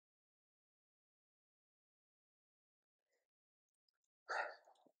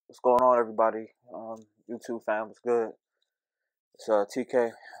What's going on, everybody? YouTube fam, what's good? It's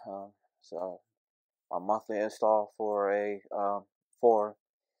TK. It's my monthly install for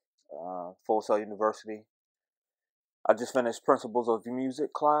Full Sail University. I just finished Principles of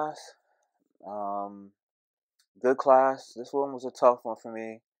Music class. Um, Good class. This one was a tough one for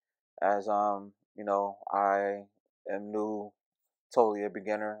me, as I am new, totally a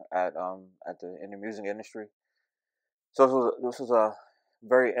beginner at in the music industry. So this was a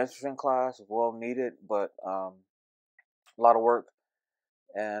very interesting class, well needed, but a lot of work,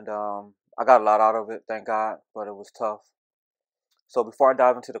 and I got a lot out of it, thank God. But it was tough. So before I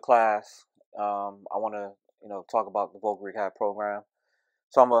dive into the class, I want to talk about the vocal rehab program.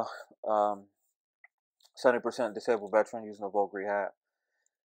 So I'm a 70% disabled veteran using the vocal rehab.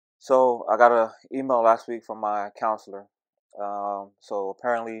 So I got a email last week from my counselor. So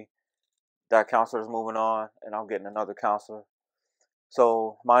apparently that counselor is moving on, and I'm getting another counselor.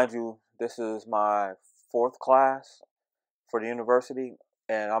 So mind you, this is my fourth class for the university,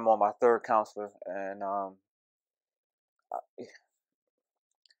 and I'm on my third counselor, and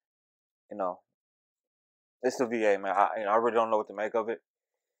you know, it's the VA, man. I really don't know what to make of it.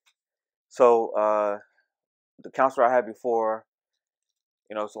 So the counselor I had before,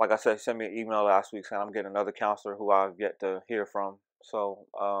 so like I said, sent me an email last week saying I'm getting another counselor who I've yet to hear from. So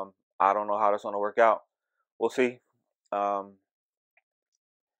I don't know how that's going to work out. We'll see. Um,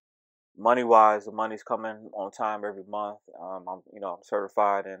 Money wise, the money's coming on time every month. I'm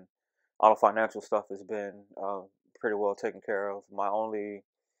certified, and all the financial stuff has been pretty well taken care of. My only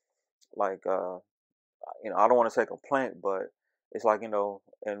like I don't want to say complaint, but it's like,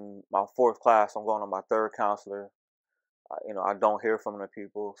 in my fourth class, I'm going on my third counselor. I don't hear from the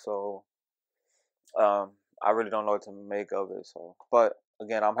people, so um, I really don't know what to make of it. So, but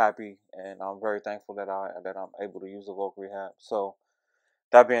again, I'm happy and I'm very thankful that I'm able to use the vocal rehab. So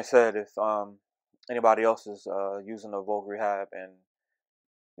that being said, if anybody else is using the vocal rehab, and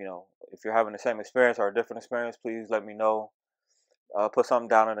if you're having the same experience or a different experience, please let me know. Put something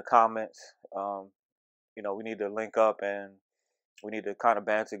down in the comments. We need to link up, and we need to kind of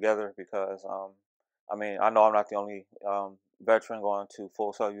band together, because I know I'm not the only veteran going to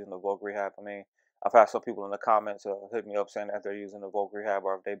Full Sail using the vocal rehab. I've had some people in the comments hit me up saying that they're using the vocal rehab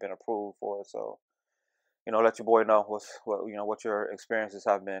or if they've been approved for it. So let your boy know what your experiences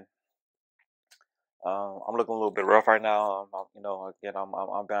have been. I'm looking a little bit rough right now. Again,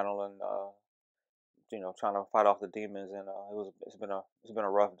 I'm battling, trying to fight off the demons, and it's been a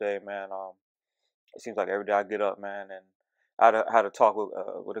rough day, man. It seems like every day I get up, man, and I had a talk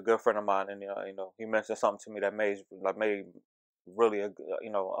with a good friend of mine, and he mentioned something to me that made really a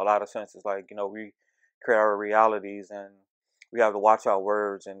lot of sense. It's like, we create our realities, and we have to watch our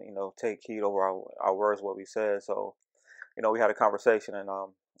words, and take heed over our words, what we said. So we had a conversation, and a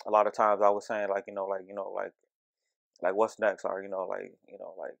lot of times I was saying, like, like what's next, or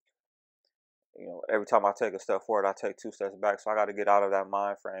every time I take a step forward, I take two steps back. So I got to get out of that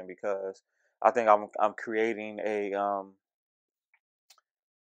mind frame, because I think I'm creating a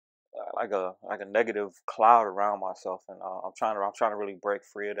like a negative cloud around myself, and I'm trying to really break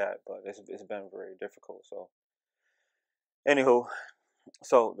free of that, but it's been very difficult. So anywho,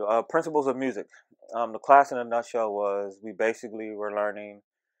 so principles of music. The class in a nutshell was, we basically were learning.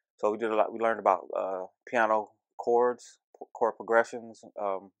 So we did a lot. We learned about piano chords, chord progressions,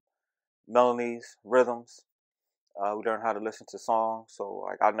 melodies, rhythms. We learned how to listen to songs. So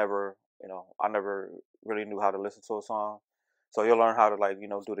like I never really knew how to listen to a song. So you'll learn how to, like,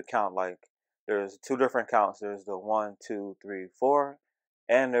 do the count. Like, there's two different counts. There's the 1, 2, 3, 4,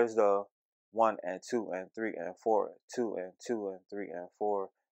 and there's the 1 and 2 and 3 and 4, 2 and 2 and 3 and 4,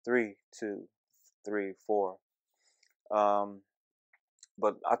 3, 2, 3, 4.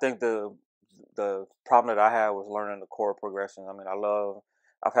 But I think the problem that I had was learning the chord progressions.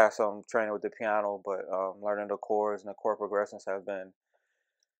 I've had some training with the piano, but learning the chords and the chord progressions have been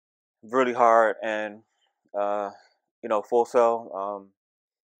really hard. And Full Sail,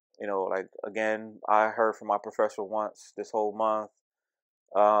 like, again, I heard from my professor once this whole month.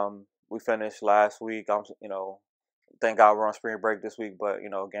 We finished last week. Thank God we're on spring break this week, but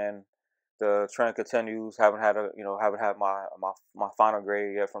again, the trend continues. Haven't had my final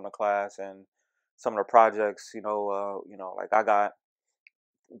grade yet from the class, and some of the projects, like, I got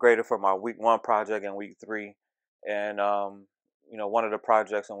graded for my week one project in week three, and one of the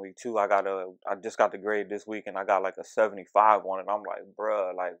projects in week two, I just got the grade this week, and I got like a 75 on it. I'm like,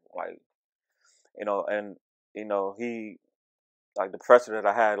 bruh, like and he, like, the professor that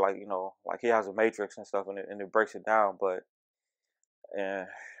I had, like, like, he has a matrix and stuff, and it breaks it down, but and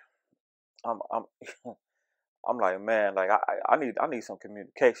I'm I'm like, man, like I need some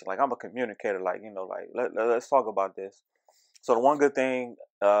communication. Like I'm a communicator. Like like let's talk about this. So the one good thing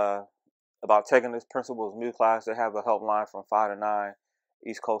about taking this principles music class, they have a helpline from 5 to 9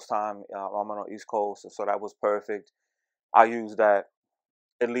 East Coast time. I'm on the East Coast, and so that was perfect. I use that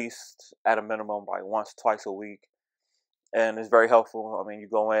at least at a minimum like once, twice a week, and it's very helpful. I mean, you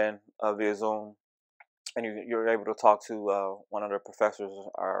go in via Zoom, and you're able to talk to one of the professors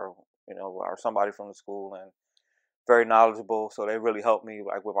or or somebody from the school, and very knowledgeable. So they really helped me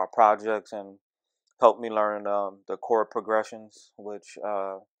like with my projects and helped me learn the chord progressions, which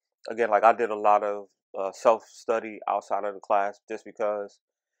again, like I did a lot of self study outside of the class just because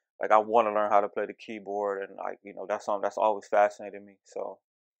like I want to learn how to play the keyboard, and like that's something that's always fascinated me.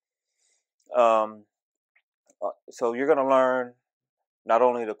 Um, so you're gonna learn not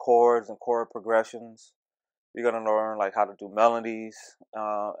only the chords and chord progressions. You're gonna learn like how to do melodies,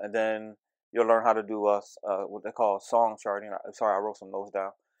 and then you'll learn how to do what they call song charting. Sorry, I wrote some notes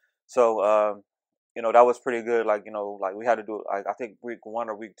down. So that was pretty good. Like like we had to do like I think week 1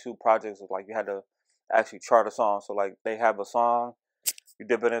 or week 2 projects was like you had to actually chart a song. So like they have a song, you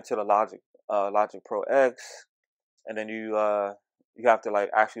dip it into the Logic Pro X, and then you have to like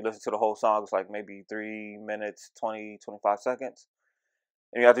actually listen to the whole song. It's like maybe 3 minutes, 20, 25 seconds,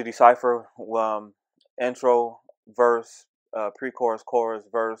 and you have to decipher intro, verse, pre-chorus, chorus,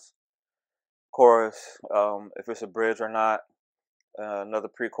 verse, chorus, if it's a bridge or not, another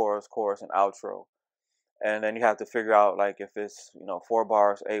pre-chorus, chorus, and outro. And then you have to figure out like if it's 4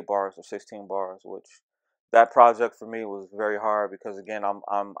 bars, 8 bars, or 16 bars. Which that project for me was very hard because again I'm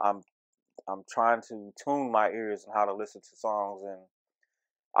trying to tune my ears and how to listen to songs, and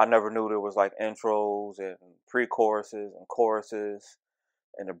I never knew there was like intros and pre-choruses and choruses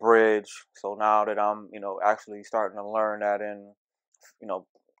and the bridge. So now that I'm, actually starting to learn that, and you know,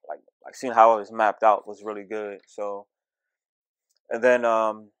 like seeing how it was mapped out was really good. So and then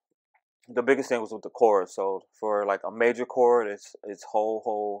the biggest thing was with the chords. So for like a major chord, it's whole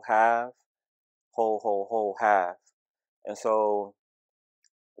whole half, whole whole whole half. And so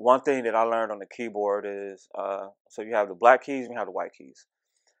one thing that I learned on the keyboard is so you have the black keys and you have the white keys.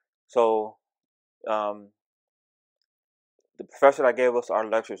 So um, the professor that gave us our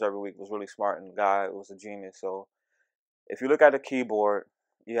lectures every week was really smart, and the guy was a genius. So if you look at the keyboard,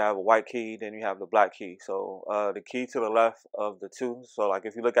 you have a white key, then you have the black key. So the key to the left of the two. So like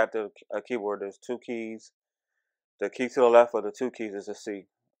if you look at the keyboard, there's 2 keys. The key to the left of the 2 keys is a C,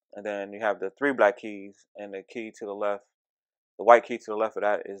 and then you have the 3 black keys, and the key to the left, the white key to the left of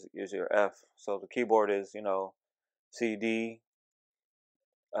that is your F. So the keyboard is C D,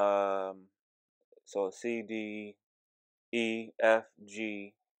 um, so C D E F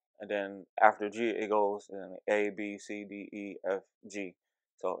G, and then after G it goes in A B C D E F G.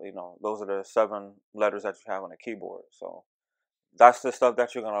 So those are the 7 letters that you have on the keyboard. So that's the stuff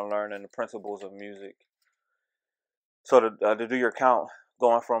that you're gonna learn in the principles of music. So to do your count,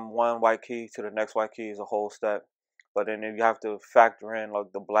 going from one white key to the next white key is a whole step, but then you have to factor in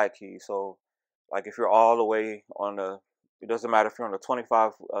like the black key. So like if you're all the way on it doesn't matter if you're on the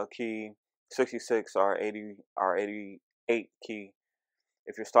 25 key, 66 or 80 or 88 key.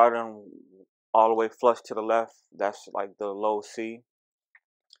 If you're starting all the way flush to the left, that's like the low C.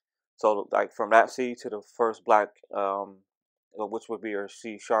 So like from that C to the first black, which would be your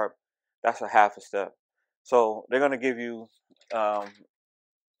C sharp, that's a half a step. So they're gonna give you um,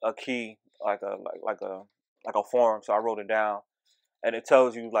 a key like a form. So I wrote it down, and it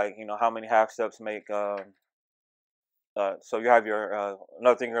tells you like how many half steps make. So you have your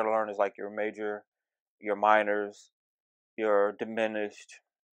another thing you're gonna learn is like your major, your minors, your diminished,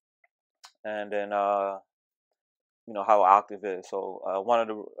 and then how octave is. So one of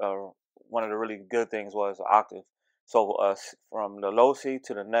the really good things was octave. So from the low C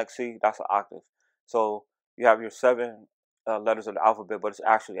to the next C, that's an octave. So you have your 7 letters of the alphabet, but it's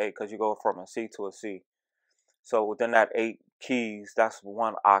actually 8 because you go from a C to a C. So within that 8 keys, that's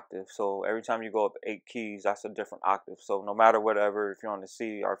one octave. So every time you go up 8 keys, that's a different octave. So no matter whatever, if you're on the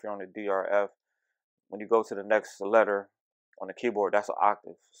C or if you're on the D or F, when you go to the next letter on the keyboard, that's an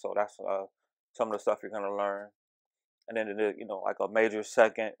octave. So that's some of the stuff you're gonna learn. And then like a major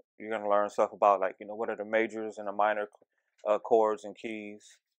second, you're gonna learn stuff about like what are the majors and the minor chords and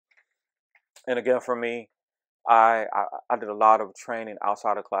keys. And again, for me, I did a lot of training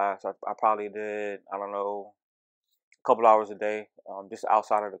outside of class. I probably did, I don't know, a couple hours a day, just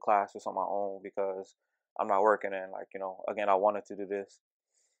outside of the class, just on my own because I'm not working. And like again, I wanted to do this.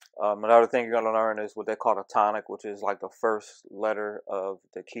 Another thing you're gonna learn is what they call a tonic, which is like the first letter of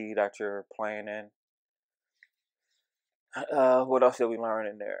the key that you're playing in. What else did we learn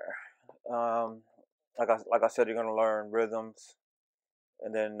in there? Um, like I said, you're gonna learn rhythms,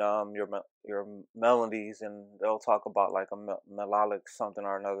 and then your melodies, and they'll talk about like a melodic something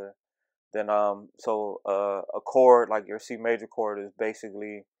or another. Then a chord like your C major chord is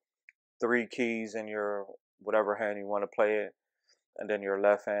basically three keys in your whatever hand you want to play it, and then your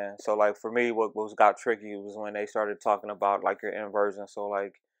left hand. So like for me, what was got tricky was when they started talking about like your inversion. So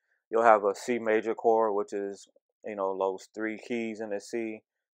like you'll have a C major chord, which is those three keys in the C,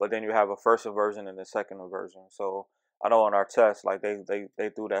 but then you have a first inversion and a second inversion. So I know on our test, like they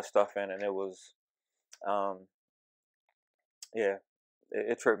threw that stuff in, and it was um yeah,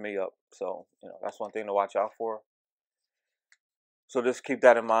 it tripped me up. So that's one thing to watch out for. So just keep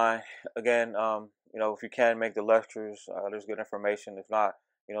that in mind. Again, if you can make the lectures, there's good information. If not,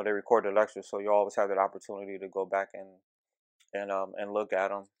 they record the lectures, so you always have that opportunity to go back and look at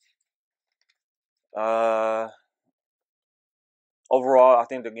them. Uh, Overall, I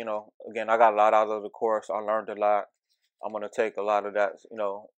think that again, I got a lot out of the course. I learned a lot. I'm gonna take a lot of that,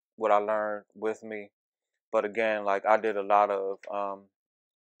 what I learned with me. But again, like I did a lot of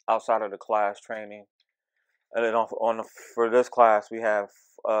outside of the class training. And then for this class, we have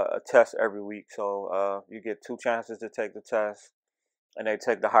a test every week. So you get two chances to take the test, and they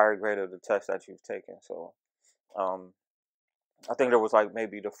take the higher grade of the test that you've taken. So um, I think there was like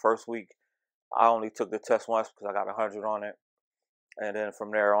maybe the first week I only took the test once because I got 100 on it, and then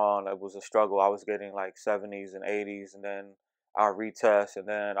from there on it was a struggle. I was getting like 70s and 80s, and then I retest, and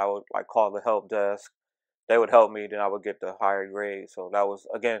then I would like call the help desk. They would help me, then I would get the higher grade. So that was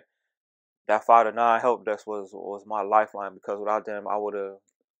again that 5 to 9 help desk was my lifeline, because without them I would have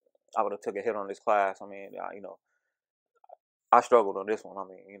took a hit on this class. I mean, I struggled on this one. I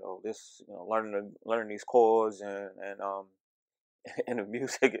mean, this learning these chords and and the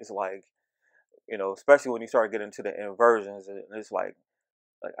music is like, especially when you start getting into the inversions, and it's like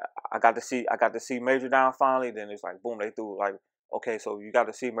I got the C major down finally. Then it's like boom, they threw like, okay, so you got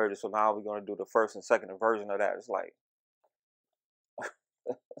the C major, so now we're gonna do the first and second inversion of that. It's like,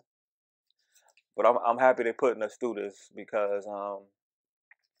 but I'm happy they're putting us through this, because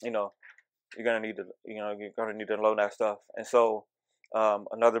you know you're gonna need to learn that stuff. And so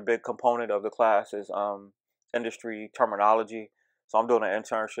another big component of the class is industry terminology. So I'm doing an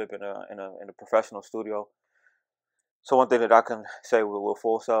internship in a professional studio. So one thing that I can say with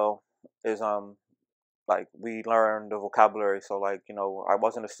Full Sail is like we learn the vocabulary. So like I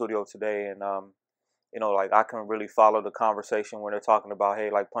was in the studio today, and like I can really follow the conversation when they're talking about,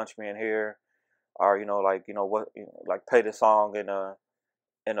 hey, like punch me in here, or like what, like play the song in a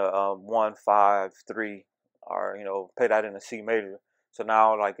 1-5-3, or play that in a C major. So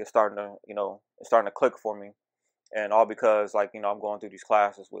now like it's starting to click for me, and all because like I'm going through these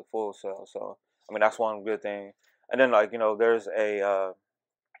classes with Full Sail. So I mean that's one good thing. And then like there's a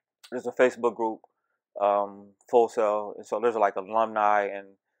Facebook group, Full Sail, and so there's like alumni and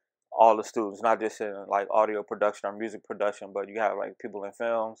all the students, not just in like audio production or music production, but you have like people in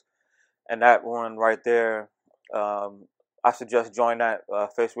films, and that one right there, I suggest join that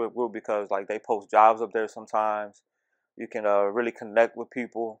Facebook group, because like they post jobs up there sometimes. You can really connect with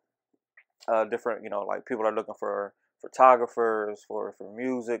people, different like people are looking for photographers, for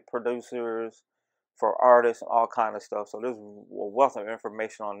music producers, for artists, and all kind of stuff. So there's a wealth of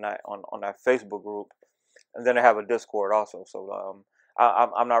information on that Facebook group, and then they have a Discord also. So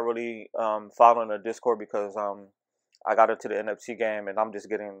I'm not really following the Discord, because I got into the NFT game, and I'm just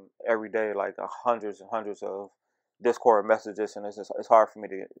getting every day like hundreds and hundreds of Discord messages, and it's hard for me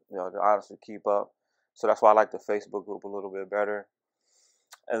to honestly keep up. So that's why I like the Facebook group a little bit better.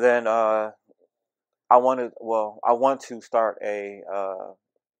 And then I want to start a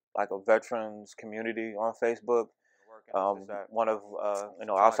like a veterans community on Facebook. One of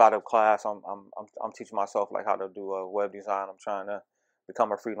outside of class, I'm teaching myself like how to do web design. I'm trying to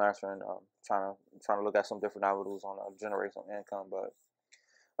become a freelancer, and trying to look at some different avenues on generate some income. But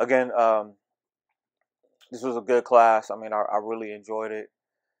again, this was a good class. I mean, I really enjoyed it.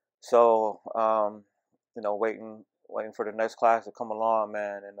 So waiting for the next class to come along,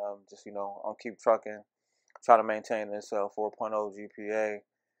 man, and just I'll keep trucking, try to maintain this 4.0 GPA.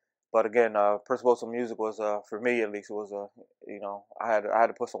 But again, Principles of Music was for me at least, it was I had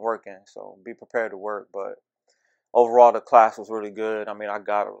to put some work in. So be prepared to work. But overall, the class was really good. I mean, I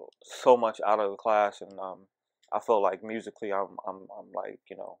got so much out of the class, and I feel like musically, I'm like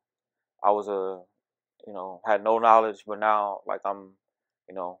I was had no knowledge, but now like I'm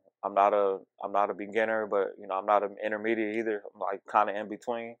not a beginner, but I'm not an intermediate either. I'm like kind of in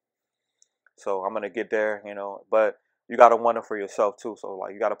between. So I'm gonna get there, but you gotta want it for yourself too. So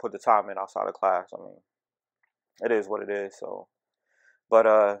like you gotta put the time in outside of class. I mean, it is what it is. So, but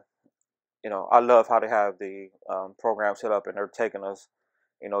I love how they have the program set up, and they're taking us.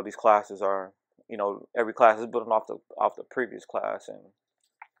 These classes are, every class is building off the previous class, and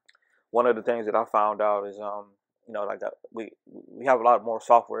one of the things that I found out is, like that we have a lot more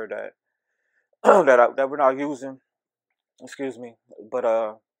software that that we're not using. Excuse me, but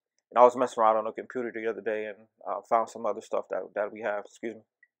and I was messing around on the computer the other day and found some other stuff that we have. Excuse me,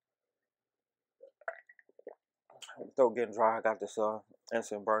 throat getting dry. I got this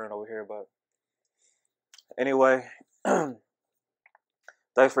incense burning over here, but anyway,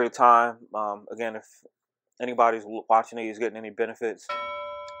 thanks for your time. Again, if anybody's watching these getting any benefits,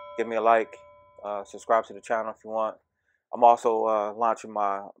 give me a like, subscribe to the channel if you want. I'm also launching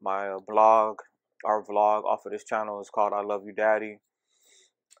my blog, our vlog off of this channel. It's called I Love You Daddy,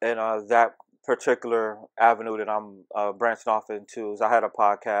 and that particular avenue that I'm branching off into is I had a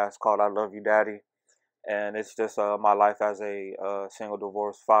podcast called I Love You Daddy, and it's just my life as a single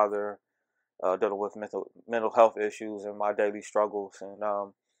divorced father, dealing with mental health issues and my daily struggles.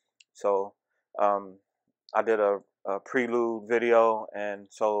 And so um, I did a prelude video, and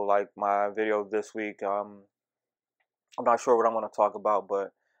so like my video this week, I'm not sure what I'm going to talk about,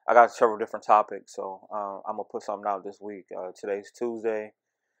 but I got several different topics. So I'm gonna put something out this week. Today's Tuesday.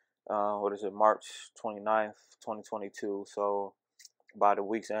 What is it? March 29th, 2022. So by the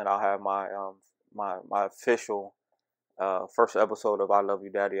week's end, I'll have my official first episode of I Love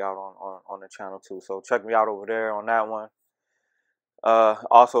You Daddy out on the channel too. So check me out over there on that one.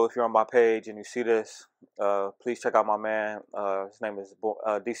 Also, if you're on my page and you see this, please check out my man. His name is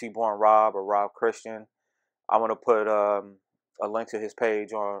DC Born Rob, or Rob Christian. I'm gonna put a link to his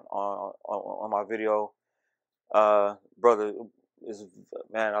page on my video. Brother is,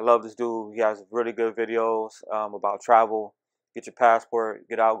 man, I love this dude. He has really good videos about travel. Get your passport,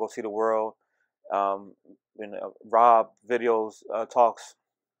 get out, go see the world. Um, and Rob videos talks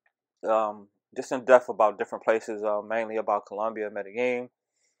just in depth about different places, mainly about Colombia, Medellin,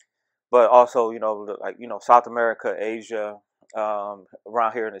 but also like South America, Asia,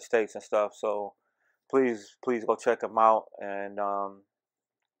 around here in the States and stuff. So please go check him out. And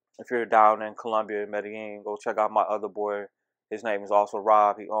if you're down in Colombia, Medellin, go check out my other boy. His name is also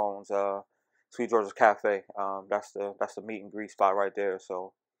Rob. He owns Sweet George's Cafe. That's the meet and greet spot right there.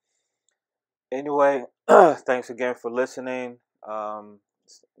 So anyway, thanks again for listening. Coming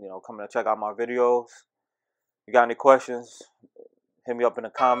to check out my videos. You got any questions? Hit me up in the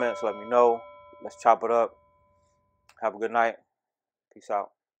comments. Let me know. Let's chop it up. Have a good night. Peace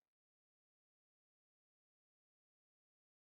out.